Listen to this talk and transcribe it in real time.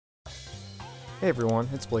Hey everyone,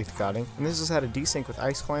 it's Blake the Coding, and this is how to desync with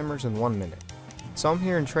ice climbers in 1 minute. So I'm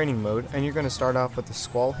here in training mode, and you're going to start off with the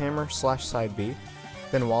squall hammer / side B,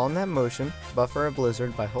 then while in that motion, buffer a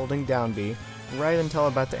blizzard by holding down B, right until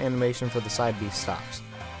about the animation for the side B stops.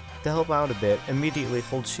 To help out a bit, immediately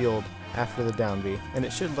hold shield after the down B, and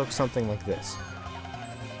it should look something like this.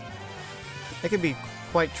 It can be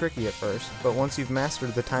quite tricky at first, but once you've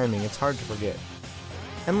mastered the timing, it's hard to forget.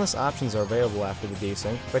 Endless options are available after the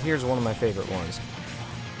desync, but here's one of my favorite ones.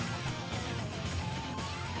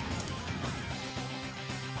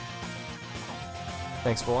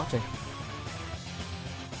 Thanks for watching.